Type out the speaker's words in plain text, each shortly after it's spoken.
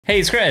Hey,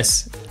 it's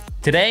Chris.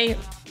 Today,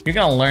 you're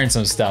gonna learn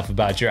some stuff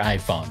about your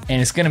iPhone, and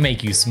it's gonna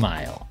make you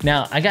smile.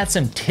 Now, I got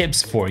some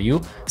tips for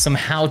you, some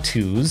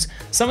how-tos.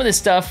 Some of this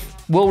stuff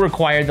will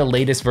require the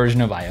latest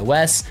version of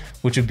iOS,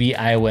 which would be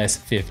iOS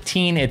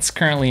 15. It's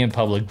currently in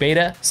public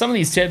beta. Some of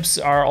these tips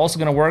are also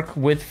gonna work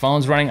with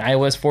phones running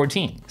iOS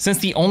 14. Since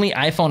the only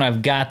iPhone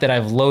I've got that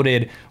I've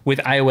loaded with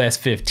iOS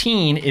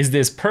 15 is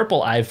this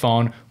purple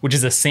iPhone, which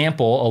is a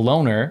sample, a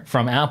loaner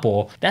from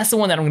Apple, that's the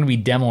one that I'm gonna be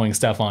demoing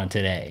stuff on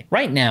today.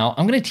 Right now,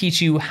 I'm gonna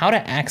teach you how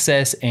to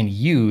access and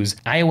use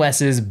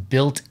iOS's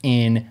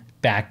built-in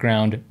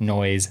background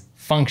noise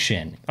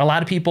function. A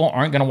lot of people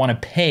aren't gonna wanna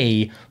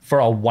pay for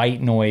a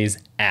white noise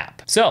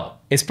app. So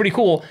it's pretty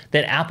cool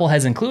that Apple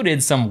has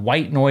included some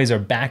white noise or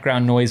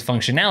background noise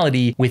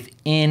functionality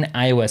within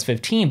iOS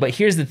 15, but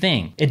here's the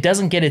thing, it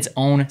doesn't get its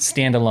own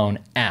standalone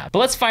app. But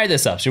let's fire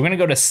this up. So we're gonna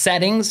go to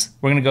settings,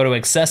 we're gonna go to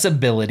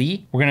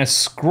accessibility, we're gonna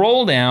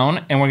scroll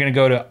down and we're gonna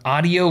go to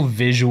audio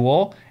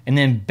visual and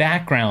then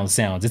background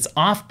sounds. It's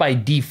off by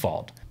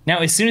default. Now,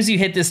 as soon as you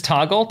hit this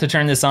toggle to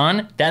turn this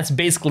on, that's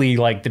basically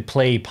like the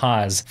play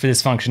pause for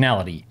this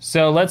functionality.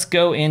 So let's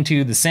go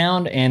into the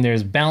sound and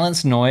there's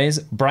balanced noise,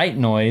 bright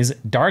noise,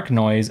 dark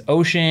noise,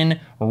 ocean,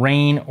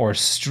 rain, or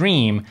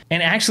stream.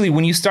 And actually,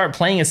 when you start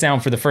playing a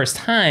sound for the first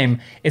time,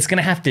 it's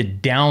gonna have to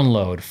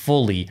download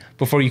fully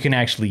before you can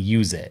actually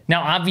use it.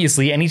 Now,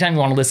 obviously, anytime you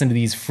wanna listen to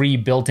these free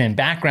built-in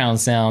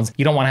background sounds,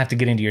 you don't wanna have to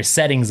get into your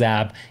settings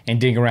app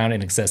and dig around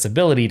in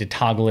accessibility to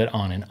toggle it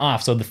on and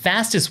off. So the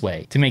fastest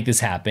way to make this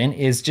happen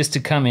is just to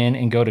come in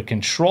and go to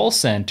Control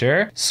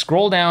Center,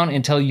 scroll down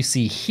until you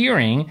see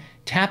hearing,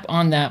 tap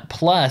on that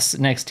plus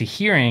next to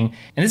hearing,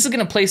 and this is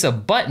gonna place a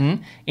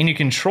button in your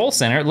Control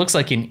Center. It looks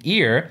like an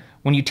ear.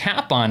 When you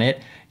tap on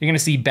it, you're gonna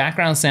see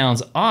background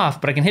sounds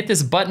off, but I can hit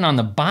this button on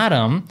the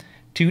bottom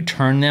to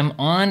turn them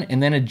on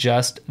and then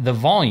adjust the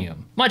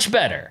volume. Much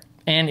better,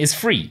 and is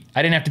free.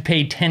 I didn't have to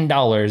pay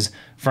 $10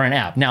 for an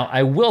app. Now,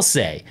 I will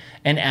say,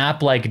 an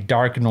app like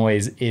Dark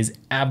Noise is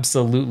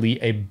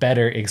absolutely a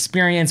better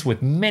experience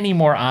with many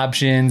more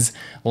options,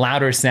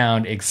 louder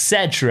sound,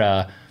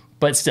 etc.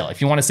 But still, if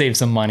you wanna save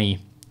some money,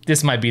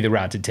 this might be the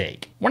route to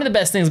take. One of the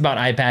best things about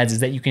iPads is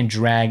that you can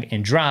drag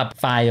and drop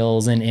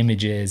files and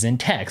images and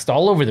text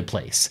all over the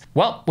place.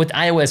 Well, with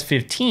iOS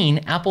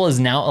 15, Apple is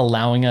now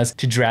allowing us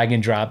to drag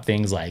and drop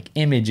things like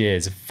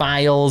images,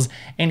 files,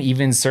 and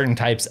even certain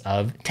types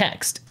of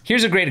text.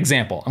 Here's a great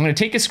example. I'm gonna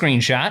take a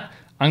screenshot.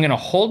 I'm gonna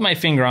hold my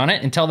finger on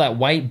it until that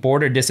white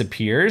border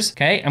disappears,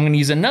 okay? I'm gonna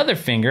use another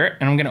finger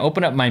and I'm gonna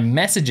open up my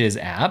Messages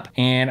app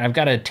and I've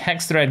got a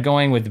text thread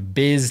going with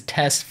Biz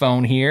Test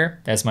Phone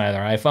here. That's my other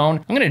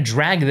iPhone. I'm gonna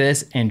drag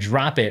this and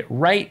drop it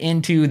right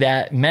into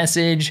that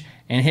message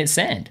and hit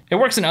send. It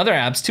works in other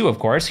apps too, of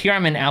course. Here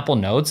I'm in Apple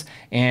Notes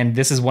and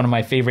this is one of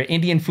my favorite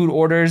Indian food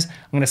orders.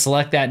 I'm gonna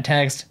select that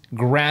text,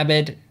 grab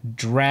it,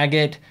 drag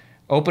it,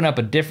 open up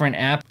a different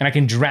app, and I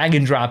can drag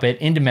and drop it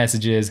into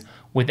Messages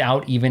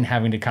without even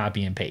having to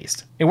copy and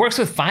paste. It works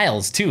with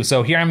files too.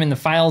 So here I'm in the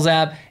Files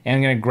app and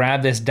I'm gonna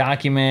grab this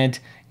document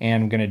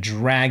and I'm gonna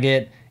drag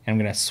it and I'm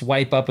gonna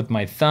swipe up with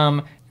my thumb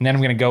and then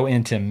I'm gonna go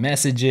into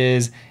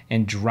Messages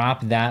and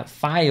drop that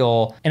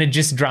file and it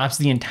just drops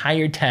the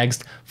entire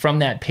text from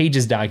that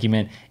Pages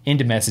document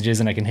into Messages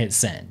and I can hit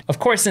send. Of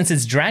course, since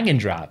it's drag and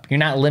drop, you're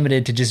not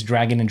limited to just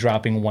dragging and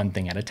dropping one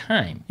thing at a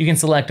time. You can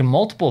select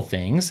multiple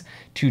things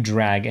to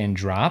drag and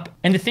drop.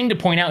 And the thing to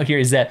point out here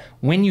is that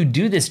when you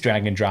do this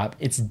drag and drop,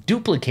 it's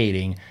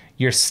duplicating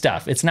your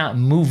stuff. It's not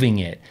moving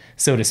it,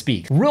 so to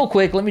speak. Real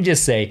quick, let me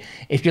just say,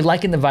 if you're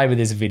liking the vibe of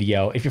this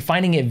video, if you're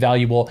finding it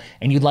valuable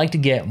and you'd like to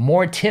get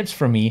more tips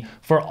from me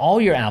for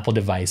all your Apple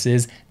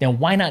devices, then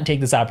why not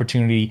take this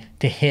opportunity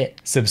to hit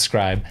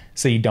subscribe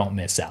so you don't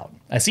miss out.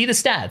 I see the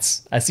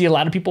stats. I see a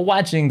lot of people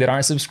watching that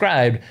aren't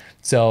subscribed,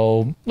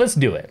 so let's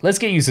do it. Let's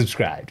get you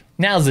subscribed.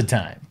 Now's the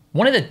time.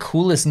 One of the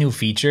coolest new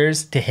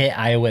features to hit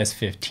iOS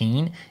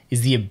 15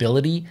 is the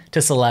ability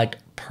to select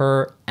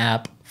per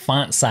app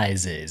font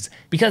sizes,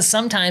 because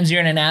sometimes you're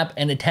in an app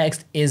and the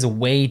text is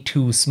way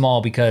too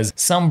small because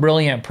some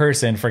brilliant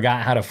person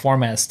forgot how to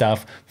format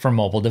stuff for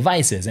mobile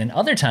devices, and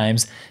other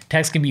times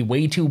text can be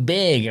way too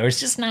big or it's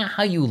just not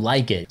how you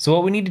like it. So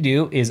what we need to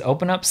do is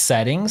open up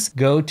settings,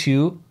 go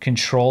to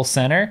Control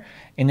Center,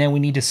 and then we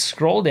need to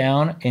scroll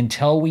down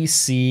until we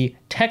see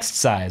text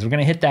size. We're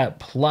gonna hit that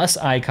plus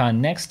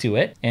icon next to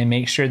it and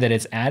make sure that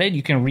it's added.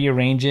 You can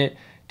rearrange it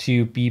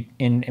to be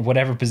in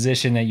whatever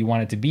position that you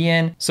want it to be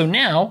in. So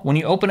now, when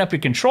you open up your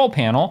control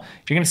panel,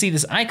 you're gonna see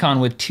this icon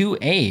with two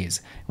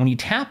A's. When you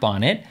tap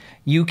on it,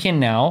 you can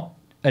now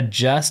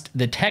adjust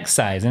the text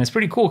size. And it's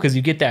pretty cool because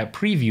you get that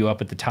preview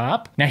up at the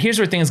top. Now here's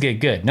where things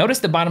get good. Notice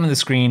the bottom of the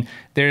screen,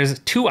 there's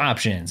two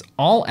options,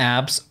 all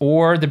apps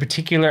or the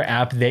particular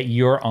app that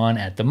you're on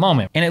at the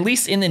moment. And at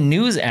least in the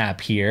News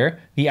app here,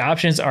 the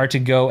options are to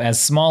go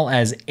as small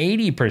as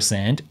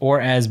 80%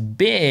 or as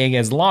big,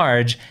 as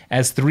large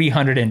as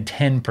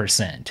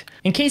 310%.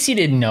 In case you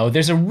didn't know,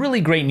 there's a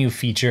really great new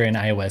feature in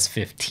iOS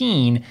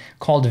 15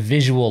 called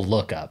Visual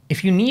Lookup.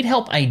 If you need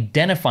help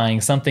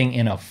identifying something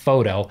in a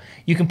photo,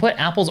 you can put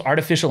Apple's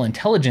artificial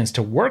intelligence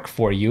to work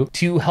for you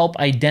to help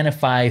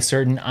identify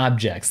certain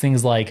objects,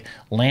 things like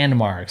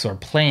landmarks or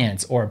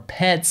plants or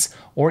pets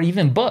or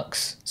even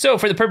books. So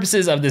for the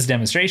purposes of this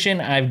demonstration,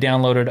 I've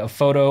downloaded a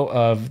photo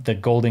of the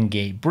Golden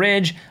Gate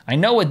Bridge. I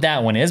know what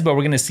that one is, but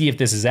we're gonna see if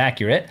this is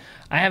accurate.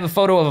 I have a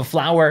photo of a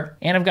flower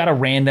and I've got a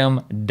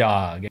random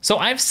dog. So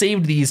I've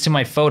saved these to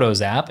my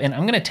Photos app and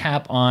I'm gonna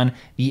tap on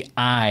the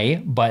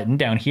I button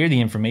down here,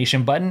 the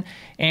information button,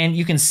 and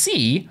you can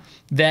see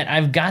that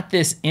I've got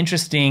this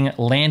interesting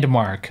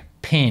landmark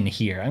pin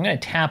here. I'm gonna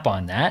tap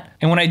on that.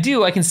 And when I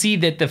do, I can see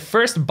that the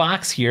first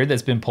box here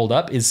that's been pulled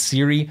up is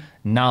Siri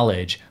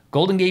Knowledge,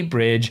 Golden Gate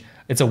Bridge.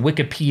 It's a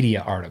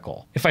Wikipedia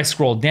article. If I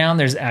scroll down,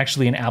 there's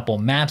actually an Apple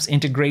Maps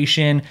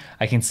integration.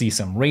 I can see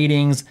some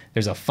ratings.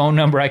 There's a phone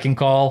number I can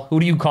call. Who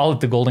do you call at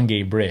the Golden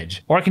Gate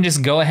Bridge? Or I can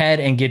just go ahead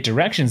and get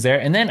directions there.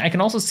 And then I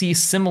can also see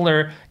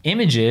similar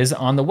images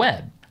on the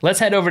web. Let's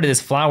head over to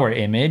this flower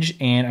image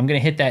and I'm gonna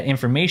hit that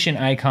information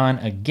icon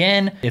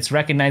again. It's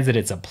recognized that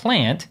it's a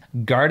plant,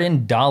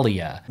 Garden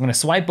Dahlia. I'm gonna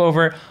swipe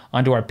over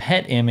onto our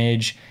pet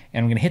image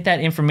and I'm gonna hit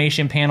that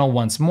information panel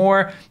once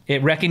more.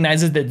 It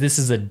recognizes that this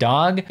is a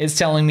dog. It's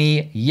telling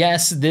me,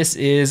 yes, this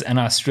is an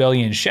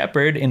Australian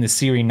Shepherd in the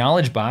Siri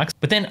Knowledge box.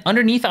 But then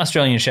underneath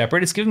Australian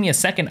Shepherd, it's giving me a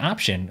second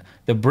option,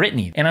 the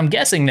Brittany. And I'm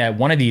guessing that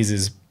one of these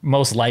is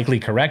most likely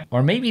correct,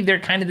 or maybe they're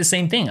kind of the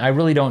same thing. I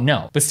really don't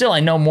know. But still, I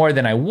know more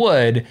than I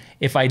would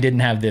if I didn't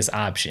have this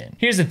option.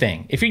 Here's the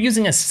thing. If you're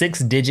using a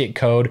 6-digit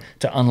code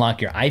to unlock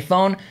your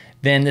iPhone,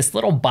 then this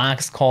little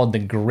box called the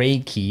gray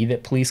key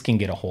that police can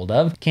get a hold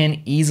of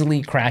can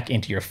easily crack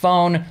into your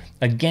phone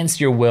against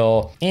your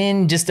will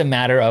in just a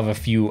matter of a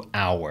few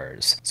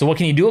hours. So what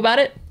can you do about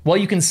it? Well,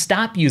 you can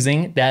stop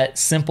using that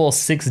simple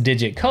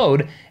 6-digit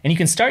code and you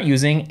can start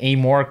using a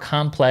more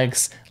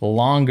complex,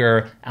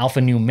 longer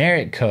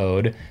alphanumeric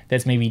code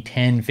that's maybe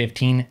 10,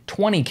 15,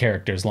 20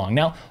 characters long.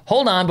 Now,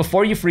 hold on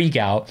before you freak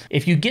out.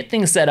 If you get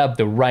things set up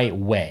the right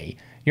way,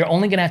 you're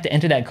only gonna have to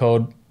enter that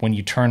code when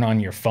you turn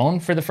on your phone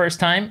for the first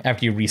time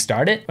after you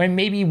restart it, or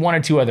maybe 1 or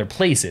 2 other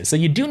places. So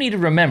you do need to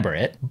remember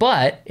it,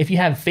 but if you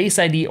have Face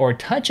ID or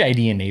Touch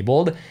ID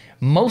enabled,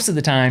 most of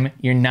the time,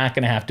 you're not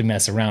gonna have to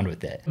mess around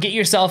with it. Get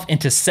yourself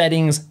into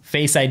Settings,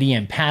 Face ID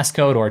and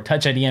Passcode, or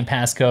Touch ID and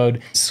Passcode.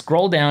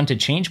 Scroll down to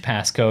change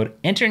passcode,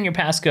 enter in your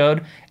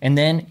passcode, and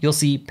then you'll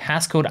see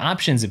passcode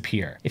options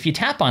appear. If you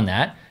tap on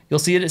that, you'll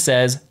see that it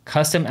says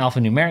custom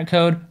alphanumeric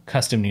code,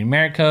 custom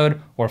numeric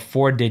code, or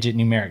 4-digit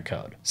numeric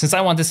code. Since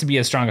I want this to be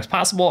as strong as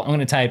possible, I'm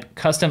gonna type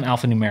custom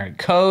alphanumeric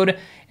code,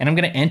 and I'm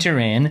gonna enter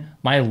in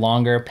my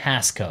longer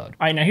passcode. All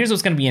right, now here's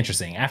what's gonna be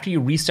interesting. After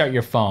you restart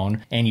your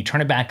phone and you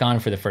turn it back on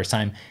for the first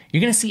time,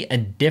 you're gonna see a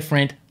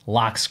different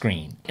lock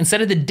screen.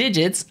 Instead of the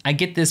digits, I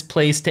get this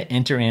place to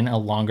enter in a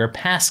longer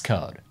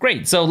passcode.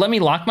 Great, so let me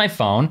lock my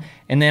phone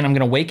and then I'm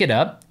gonna wake it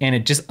up and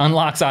it just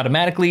unlocks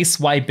automatically,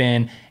 swipe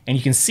in, and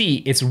you can see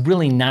it's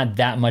really not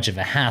that much of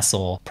a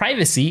hassle.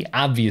 Privacy,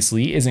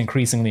 obviously, is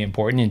increasingly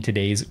important in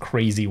today's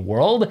crazy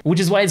world, which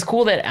is why it's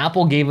cool that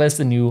Apple gave us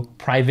the new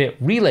private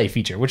relay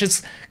feature, which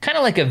is kind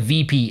of like a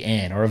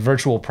VPN or a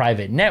virtual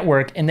private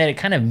network, in that it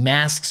kind of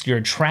masks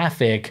your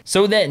traffic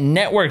so that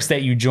networks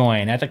that you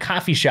join at the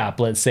coffee shop,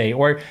 let's say,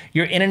 or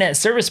your internet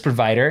service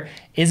provider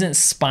isn't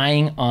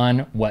spying on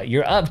what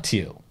you're up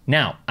to.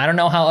 Now, I don't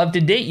know how up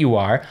to date you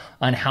are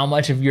on how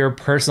much of your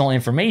personal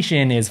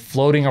information is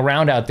floating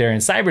around out there in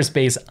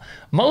cyberspace,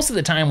 most of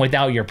the time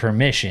without your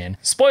permission.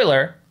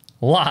 Spoiler,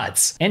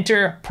 lots.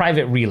 Enter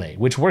Private Relay,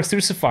 which works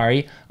through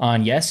Safari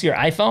on, yes, your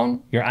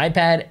iPhone, your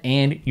iPad,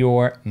 and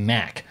your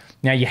Mac.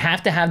 Now you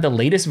have to have the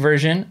latest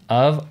version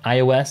of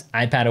iOS,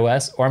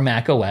 iPadOS, or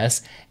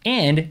macOS,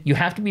 and you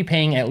have to be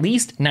paying at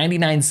least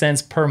 99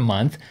 cents per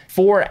month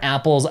for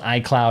Apple's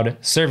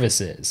iCloud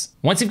services.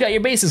 Once you've got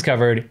your bases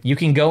covered, you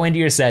can go into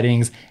your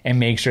settings and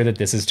make sure that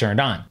this is turned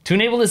on. To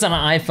enable this on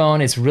an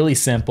iPhone, it's really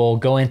simple.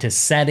 Go into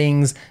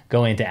Settings,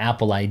 go into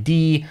Apple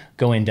ID,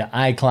 go into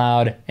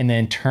iCloud, and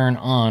then turn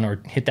on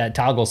or hit that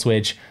toggle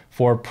switch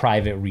for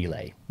Private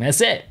Relay.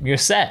 That's it, you're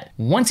set.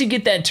 Once you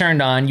get that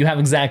turned on, you have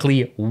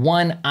exactly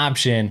one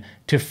option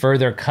to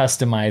further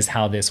customize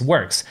how this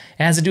works.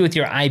 It has to do with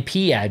your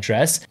IP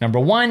address. Number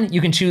one, you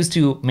can choose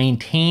to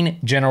maintain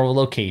general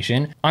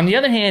location. On the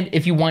other hand,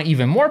 if you want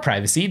even more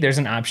privacy, there's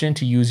an option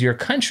to use your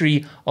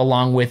country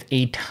along with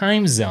a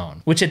time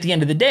zone, which at the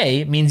end of the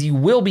day means you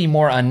will be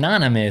more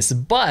anonymous,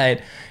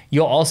 but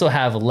you'll also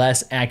have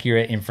less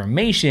accurate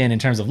information in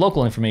terms of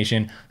local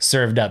information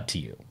served up to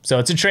you. So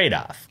it's a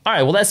trade-off. All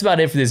right, well, that's about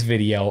it for this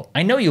video.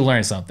 I know you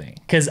learned something,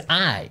 because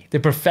I, the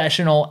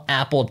professional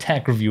Apple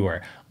tech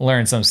reviewer,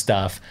 learned some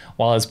stuff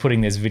while I was putting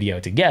this video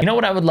together. You know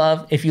what I would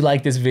love if you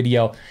like this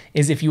video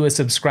is if you would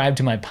subscribe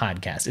to my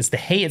podcast. It's the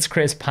Hey It's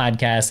Chris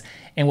podcast.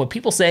 And what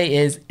people say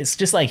is it's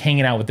just like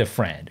hanging out with a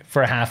friend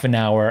for half an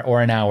hour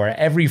or an hour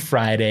every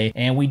Friday.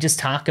 And we just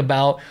talk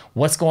about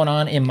what's going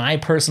on in my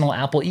personal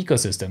Apple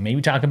ecosystem.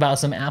 Maybe talk about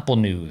some Apple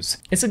news.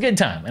 It's a good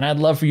time and I'd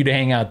love for you to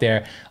hang out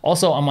there.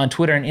 Also, I'm on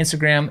Twitter and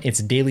Instagram. It's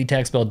Daily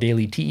Tech, spelled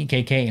Daily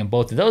Tekk in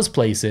both of those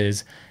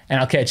places.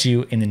 And I'll catch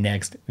you in the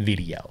next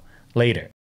video. Later.